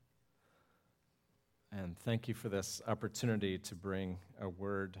and thank you for this opportunity to bring a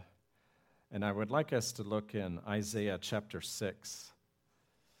word. And I would like us to look in Isaiah chapter 6.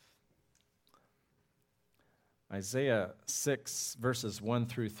 Isaiah 6, verses 1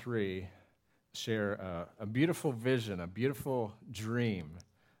 through 3, share a beautiful vision, a beautiful dream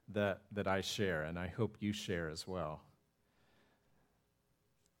that I share, and I hope you share as well.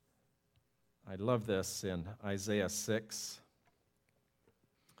 I love this in Isaiah 6.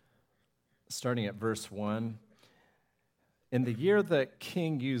 Starting at verse 1, in the year that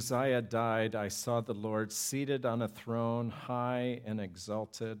King Uzziah died, I saw the Lord seated on a throne, high and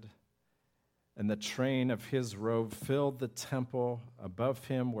exalted, and the train of his robe filled the temple. Above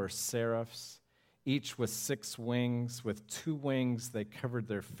him were seraphs, each with 6 wings. With 2 wings they covered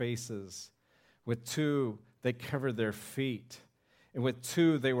their faces, with 2 they covered their feet, and with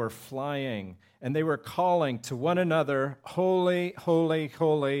 2 they were flying, and they were calling to one another, Holy, holy,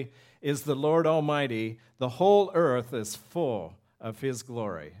 holy is the Lord Almighty. The whole earth is full of his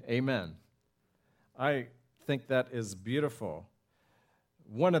glory. Amen. I think that is beautiful.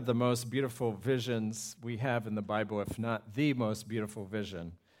 One of the most beautiful visions we have in the Bible, if not the most beautiful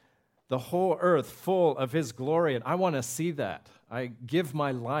vision. The whole earth full of his glory, and I want to see that. I give my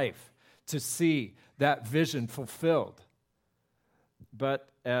life to see that vision fulfilled. But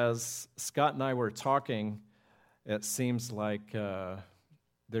as Scott and I were talking, it seems like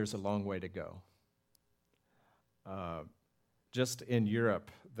there's a long way to go. Just in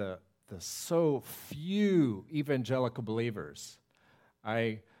Europe, the so few evangelical believers.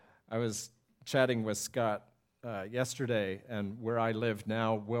 I was chatting with Scott yesterday, and where I live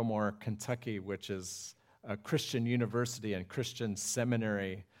now, Wilmore, Kentucky, which is a Christian university and Christian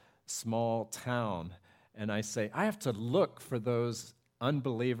seminary, small town, and I say, I have to look for those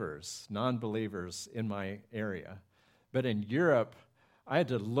unbelievers, non-believers in my area. But in Europe, I had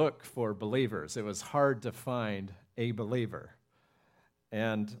to look for believers. It was hard to find a believer.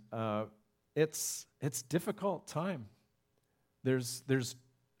 And it's difficult time. There's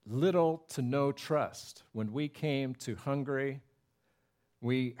little to no trust. When we came to Hungary,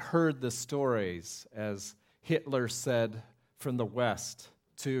 we heard the stories, as Hitler said from the West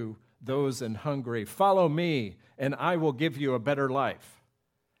to those in Hungary, follow me and I will give you a better life.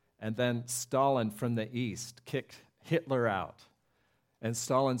 And then Stalin from the East kicked Hitler out. And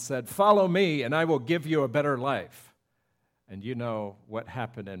Stalin said, follow me and I will give you a better life. And you know what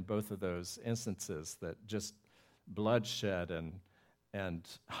happened in both of those instances, that just bloodshed, and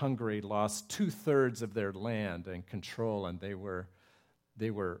Hungary lost 2/3 of their land and control, and they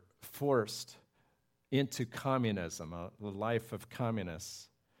were forced into communism, the life of communists,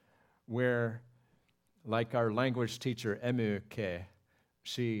 where, like our language teacher, Emuke,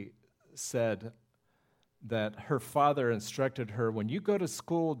 she said that her father instructed her, when you go to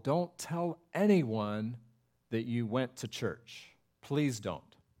school, don't tell anyone that you went to church. Please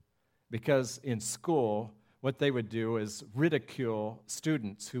don't. Because in school, what they would do is ridicule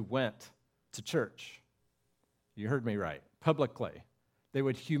students who went to church. You heard me right, publicly. They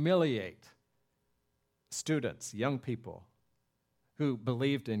would humiliate students, young people, who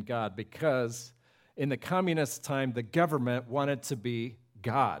believed in God, because in the communist time, the government wanted to be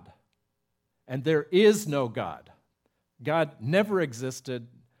God. And there is no God. God never existed,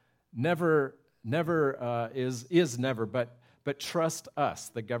 never is never, but trust us,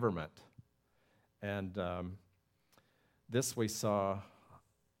 the government. And this we saw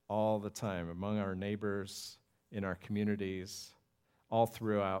all the time among our neighbors, in our communities, all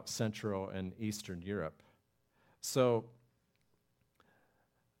throughout Central and Eastern Europe. So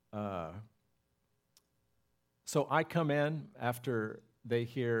I come in after they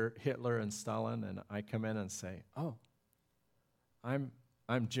hear Hitler and Stalin, and I come in and say, oh, I'm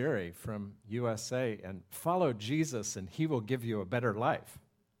Jerry from USA, and follow Jesus and he will give you a better life.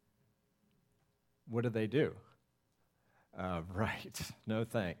 What do? Right, no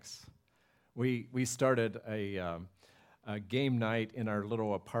thanks. We started a game night in our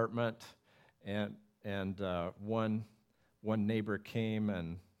little apartment, and one neighbor came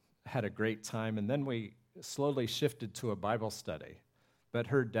and had a great time, and then we slowly shifted to a Bible study. But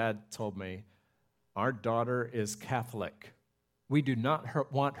her dad told me, our daughter is Catholic. We do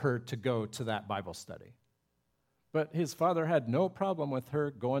not want her to go to that Bible study. But his father had no problem with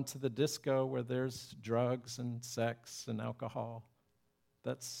her going to the disco where there's drugs and sex and alcohol.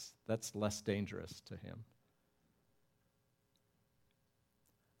 That's less dangerous to him.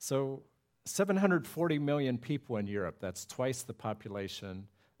 So 740 million people in Europe, that's twice the population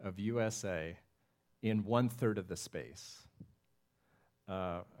of USA in 1/3 of the space.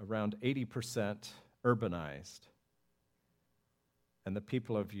 Around 80% urbanized. And the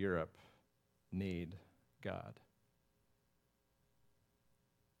people of Europe need God.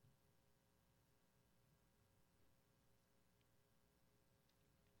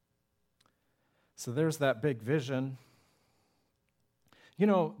 So there's that big vision. You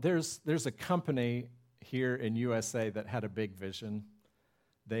know, there's a company here in USA that had a big vision.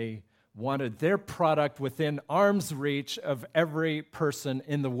 They wanted their product within arm's reach of every person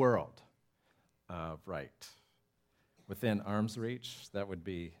in the world. Right. Within arm's reach, that would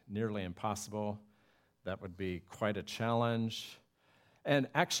be nearly impossible. That would be quite a challenge. And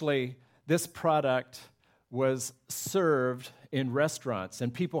actually, this product was served in restaurants,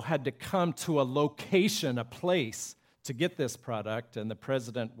 and people had to come to a location, a place, to get this product, and the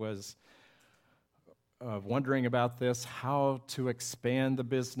president was wondering about this, how to expand the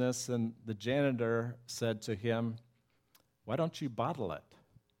business, and the janitor said to him, "Why don't you bottle it?"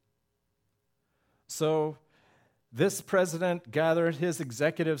 So this president gathered his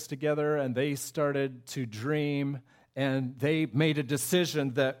executives together, and they started to dream, and they made a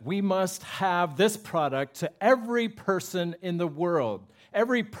decision that we must have this product to every person in the world.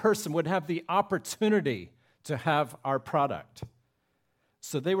 Every person would have the opportunity to have our product.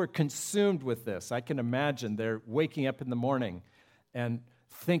 So they were consumed with this. I can imagine they're waking up in the morning and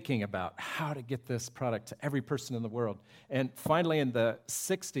thinking about how to get this product to every person in the world. And finally, in the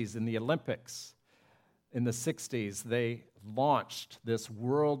 60s, in the Olympics, in the 60s, they launched this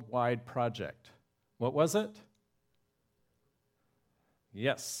worldwide project. What was it?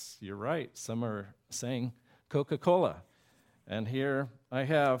 Yes, you're right. Some are saying Coca-Cola. And here I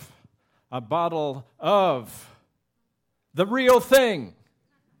have a bottle of the real thing.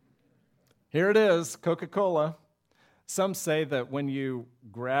 Here it is, Coca-Cola. Some say that when you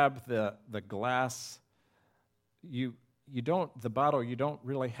grab the glass, the bottle, you don't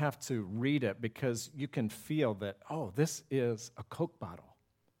really have to read it because you can feel that, oh, this is a Coke bottle.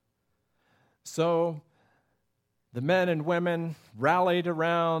 So the men and women rallied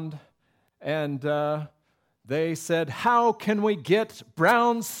around, and they said, how can we get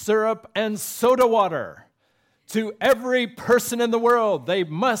brown syrup and soda water to every person in the world? They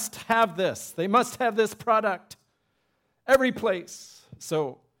must have this. They must have this product. Every place.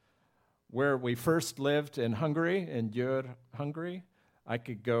 So where we first lived in Hungary, in Győr, Hungary, I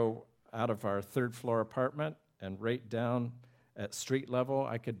could go out of our third-floor apartment and right down at street level,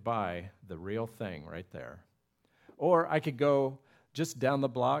 I could buy the real thing right there. Or I could go just down the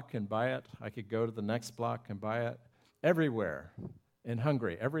block and buy it. I could go to the next block and buy it. Everywhere in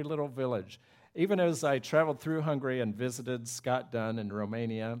Hungary, every little village. Even as I traveled through Hungary and visited Scott Dunn in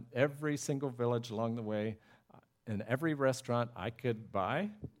Romania, every single village along the way, in every restaurant, I could buy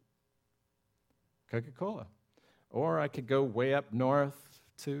Coca-Cola. Or I could go way up north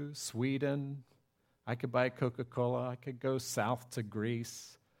to Sweden. I could buy Coca-Cola. I could go south to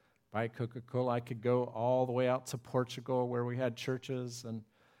Greece, buy Coca-Cola. I could go all the way out to Portugal where we had churches, and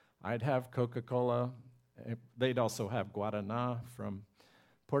I'd have Coca-Cola. They'd also have Guaraná from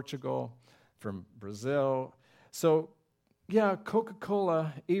Portugal, from Brazil. So, yeah,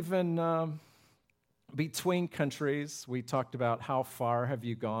 Coca-Cola, even between countries, we talked about how far have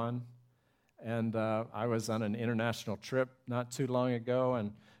you gone. And I was on an international trip not too long ago,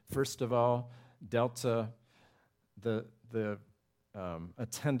 and first of all, Delta, the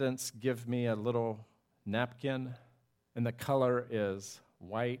attendants give me a little napkin, and the color is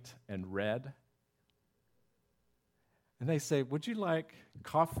white and red. And they say, would you like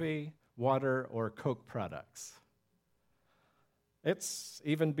coffee, water, or Coke products? It's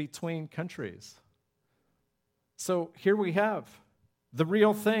even between countries. So here we have the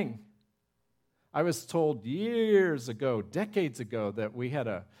real thing. I was told years ago, decades ago, that we had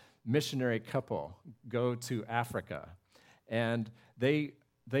a missionary couple go to Africa, and they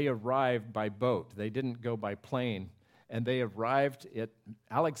arrived by boat. They didn't go by plane, and they arrived at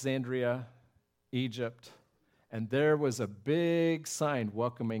Alexandria, Egypt, and there was a big sign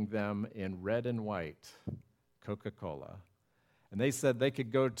welcoming them in red and white, Coca-Cola. And they said they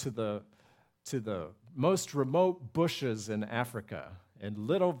could go to the most remote bushes in Africa, in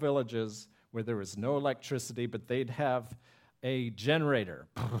little villages where there was no electricity, but they'd have a generator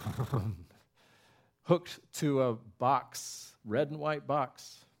hooked to a box, red and white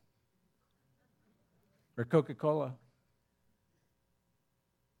box, or Coca-Cola.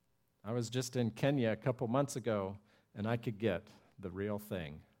 I was just in Kenya a couple months ago, and I could get the real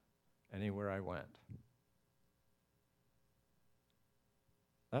thing anywhere I went.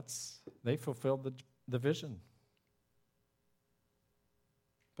 They fulfilled the vision.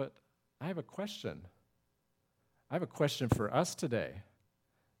 But I have a question. I have a question for us today.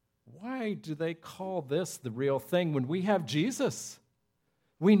 Why do they call this the real thing when we have Jesus?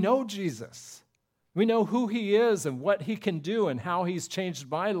 We know Jesus. We know who he is and what he can do and how he's changed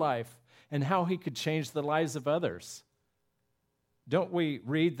my life and how he could change the lives of others. Don't we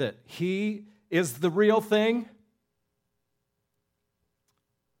read that he is the real thing?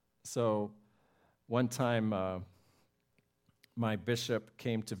 So one time my bishop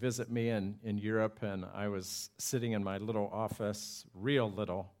came to visit me in Europe, and I was sitting in my little office, real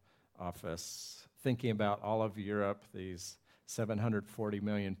little office, thinking about all of Europe, these 740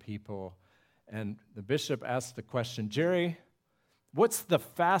 million people. And the bishop asked the question, Jerry, what's the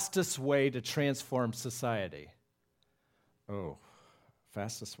fastest way to transform society? Oh,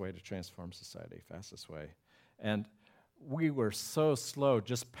 fastest way to transform society, fastest way. And we were so slow,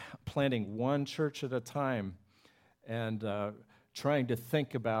 just planting one church at a time and trying to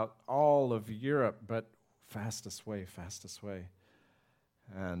think about all of Europe, but fastest way.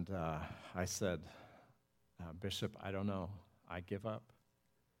 And I said, Bishop, I don't know. I give up.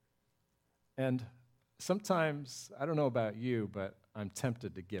 And sometimes, I don't know about you, but I'm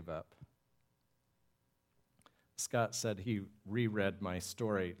tempted to give up. Scott said he reread my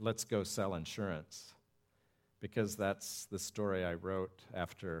story, Let's Go Sell Insurance, because that's the story I wrote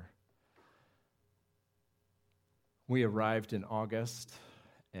after we arrived in August,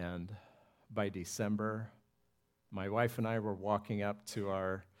 and by December, my wife and I were walking up to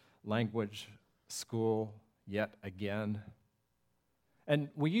our language school yet again. And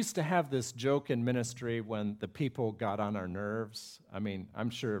we used to have this joke in ministry when the people got on our nerves. I mean, I'm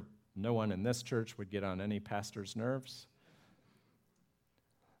sure no one in this church would get on any pastor's nerves.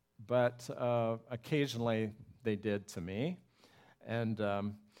 But occasionally they did to me. And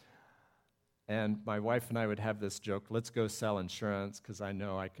my wife and I would have this joke, let's go sell insurance, because I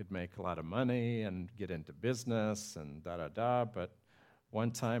know I could make a lot of money and get into business and da-da-da. But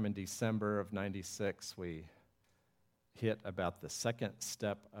one time in December of 96, we hit about the second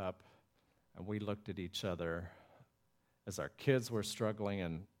step up, and we looked at each other as our kids were struggling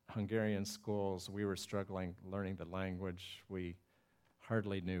in Hungarian schools. We were struggling learning the language. We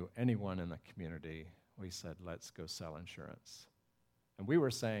hardly knew anyone in the community. We said, let's go sell insurance. And we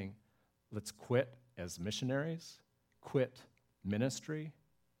were saying, let's quit as missionaries, quit ministry.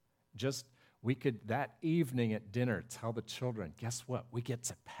 We could, that evening at dinner, tell the children, guess what? We get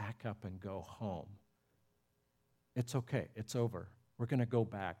to pack up and go home. It's okay. It's over. We're going to go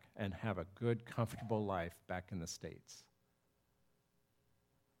back and have a good, comfortable life back in the States.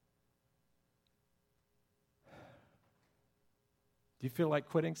 Do you feel like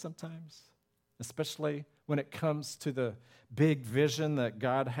quitting sometimes? Especially when it comes to the big vision that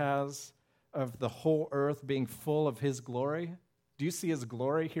God has of the whole earth being full of his glory? Do you see his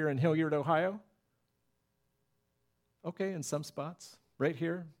glory here in Hilliard, Ohio? Okay, in some spots. Right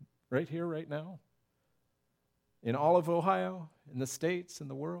here, right now. In all of Ohio, in the States, in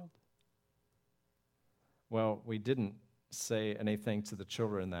the world. Well, we didn't say anything to the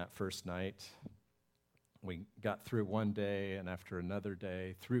children that first night. We got through one day, and after another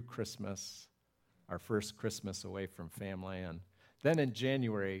day, through Christmas, our first Christmas away from family. And then in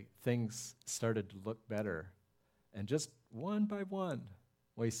January, things started to look better. And just one by one,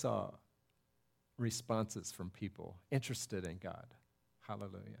 we saw responses from people interested in God.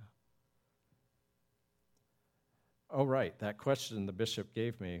 Hallelujah. Oh, right, that question the bishop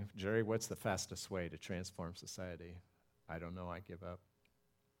gave me, Jerry, what's the fastest way to transform society? I don't know, I give up.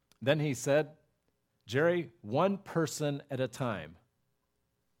 Then he said, Jerry, one person at a time.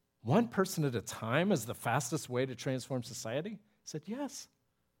 One person at a time is the fastest way to transform society? I said, yes.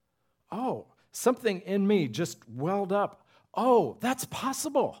 Oh, something in me just welled up. Oh, that's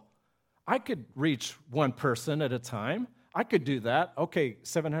possible. I could reach one person at a time. I could do that. Okay,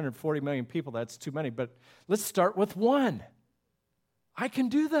 740 million people, that's too many, but let's start with one. I can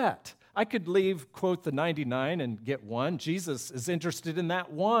do that. I could leave, quote, the 99 and get one. Jesus is interested in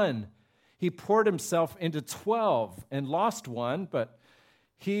that one. He poured himself into 12 and lost one, but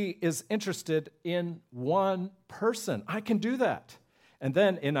he is interested in one person. I can do that. And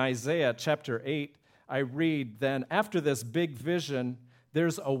then in Isaiah chapter 8, I read, then after this big vision,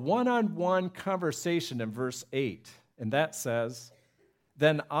 there's a one-on-one conversation in verse 8. And that says,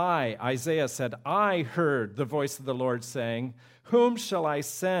 then Isaiah said, I heard the voice of the Lord saying, whom shall I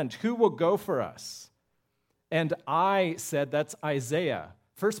send? Who will go for us? And I said, that's Isaiah.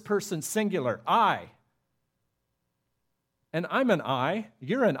 First person singular, I. And I'm an I.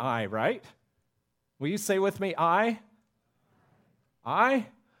 You're an I, right? Will you say with me, I? I?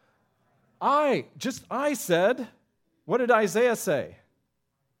 Just I said. What did Isaiah say?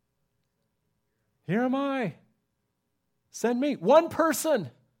 Here am I. Send me. One person.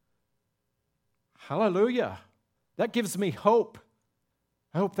 Hallelujah. That gives me hope.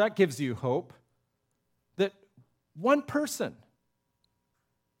 I hope that gives you hope. One person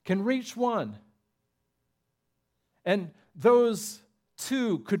can reach one. And those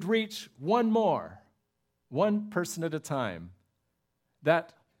two could reach one more, one person at a time.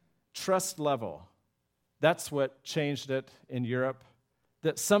 That trust level, that's what changed it in Europe.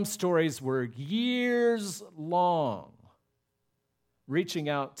 That some stories were years long, reaching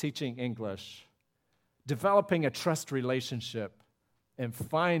out, teaching English, developing a trust relationship, and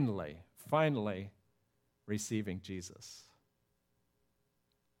finally receiving Jesus.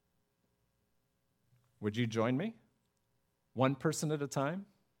 Would you join me? One person at a time?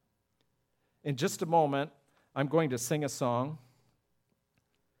 In just a moment, I'm going to sing a song,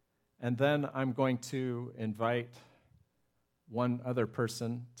 and then I'm going to invite one other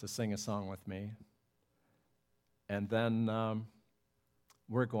person to sing a song with me. And then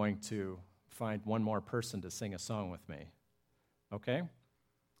we're going to find one more person to sing a song with me. Okay?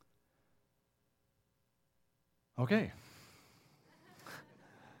 Okay.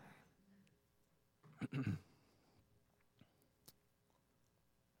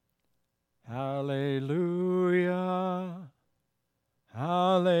 Hallelujah,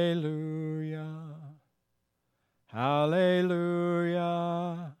 hallelujah,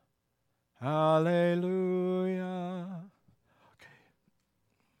 hallelujah, hallelujah. Okay.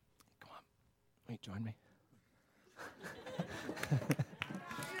 Come on. Will you join me?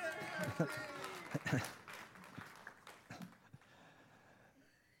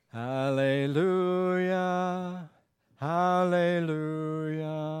 Hallelujah,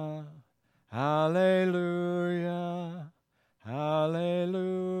 hallelujah, hallelujah,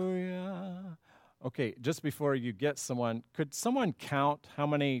 hallelujah. Okay, just before you get someone, could someone count how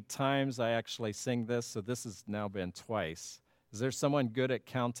many times I actually sing this? So this has now been twice. Is there someone good at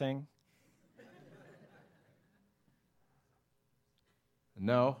counting?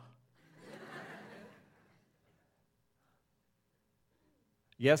 No?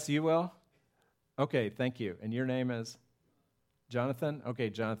 Yes, you will? Okay, thank you. And your name is? Jonathan? Okay,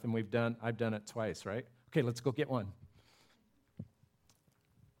 Jonathan, I've done it twice, right? Okay, let's go get one.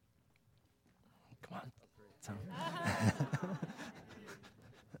 Come on.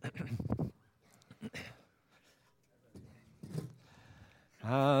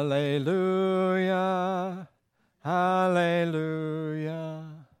 Hallelujah, hallelujah,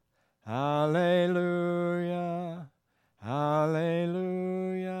 hallelujah,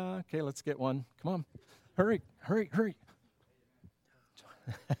 hallelujah. Okay, let's get one. Come on. Hurry, hurry, hurry.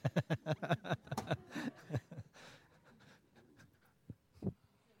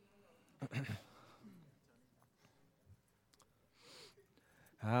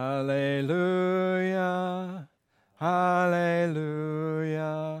 Hallelujah,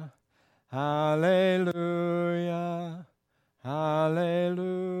 hallelujah, hallelujah,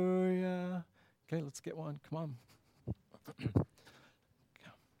 hallelujah. Okay, let's get one. Come on.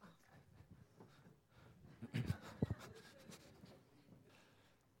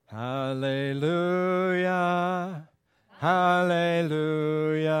 Hallelujah,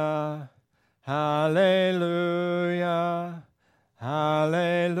 hallelujah, hallelujah,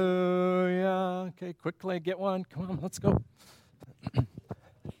 hallelujah. Okay, quickly get one. Come on, let's go.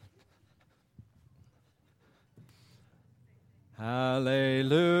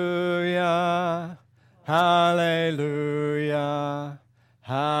 Hallelujah, hallelujah,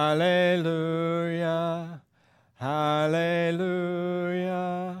 hallelujah, hallelujah.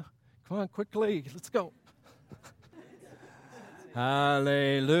 Come on, quickly, let's go.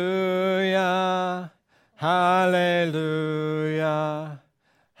 Hallelujah, hallelujah,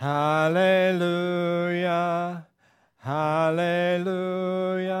 hallelujah, hallelujah.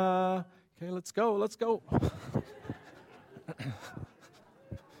 Okay, let's go, let's go.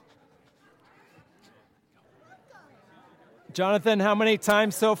 Jonathan, how many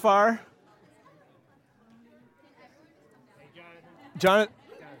times so far?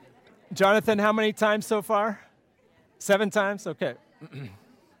 Jonathan, how many times so far? 7 times? Okay.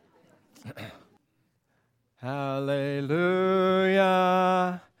 Hallelujah,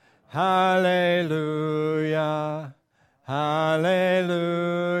 hallelujah, hallelujah,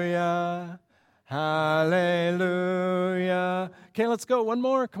 hallelujah. Okay, let's go. One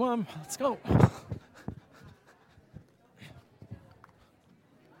more. Come on, let's go.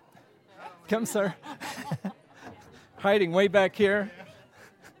 Come, sir. Hiding way back here.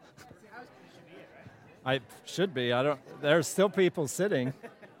 I should be. There's still people sitting.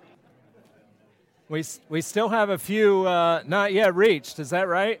 We still have a few not yet reached. Is that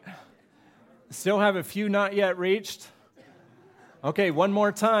right? Still have a few not yet reached. Okay, one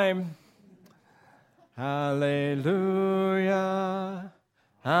more time. Hallelujah,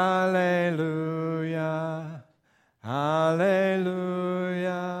 hallelujah,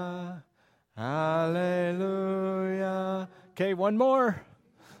 Hallelujah. Hallelujah. Okay, one more.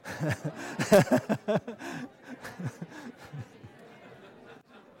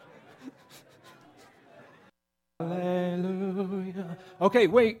 Hallelujah. Okay,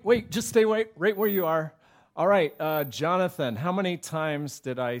 wait, just stay right where you are. All right, Jonathan, how many times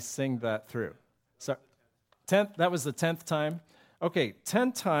did I sing that through? So, 10th, that was the 10th time. Okay,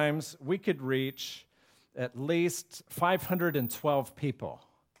 10 times we could reach at least 512 people.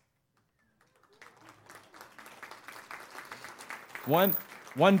 One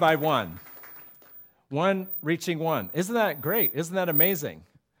by one. One reaching one. Isn't that great? Isn't that amazing?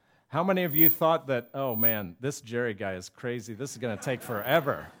 How many of you thought that, oh man, this Jerry guy is crazy. This is going to take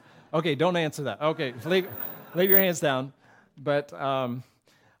forever. Okay, don't answer that. Okay, leave your hands down. But,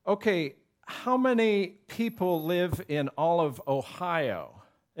 okay, how many people live in all of Ohio?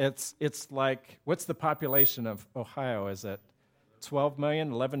 It's like, what's the population of Ohio? Is it 12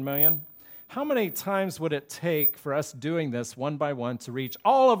 million, 11 million? How many times would it take for us doing this one by one to reach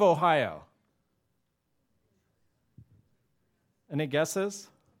all of Ohio? Any guesses?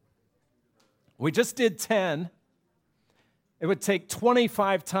 We just did 10. It would take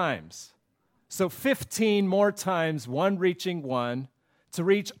 25 times. So 15 more times, one reaching one, to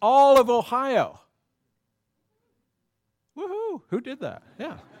reach all of Ohio. Woohoo! Who did that?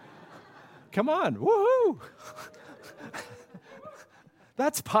 Yeah. Come on, woohoo!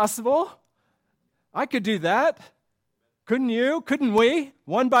 That's possible. I could do that. Couldn't you? Couldn't we?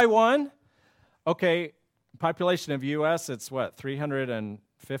 One by one? Okay, population of U.S., it's what,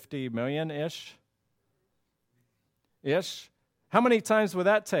 350 million-ish? How many times would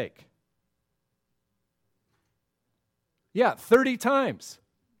that take? Yeah, 30 times.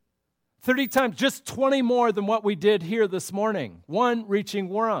 30 times, just 20 more than what we did here this morning. One reaching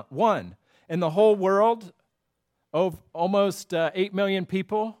one. In the whole world, of almost 8 million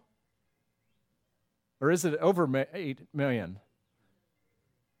people? Or is it over 8 million?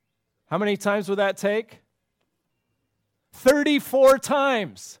 How many times would that take? 34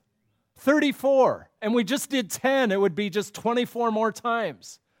 times. 34. And we just did 10. It would be just 24 more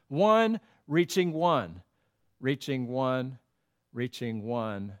times. One reaching one. Reaching one. Reaching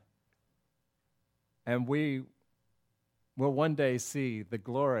one. And we will one day see the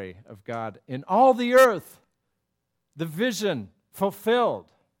glory of God in all the earth. The vision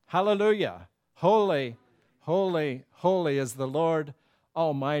fulfilled. Hallelujah. Holy, holy, holy is the Lord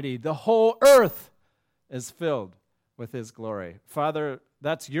Almighty. The whole earth is filled with His glory. Father,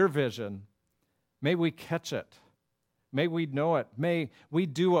 that's your vision. May we catch it. May we know it. May we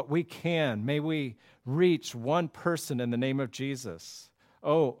do what we can. May we reach one person in the name of Jesus.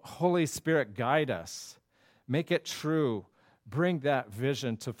 Oh, Holy Spirit, guide us. Make it true. Bring that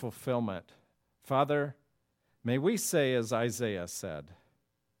vision to fulfillment. Father, may we say as Isaiah said,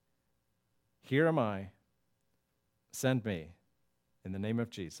 "Here am I, send me, in the name of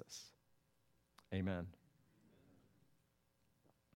Jesus." Amen.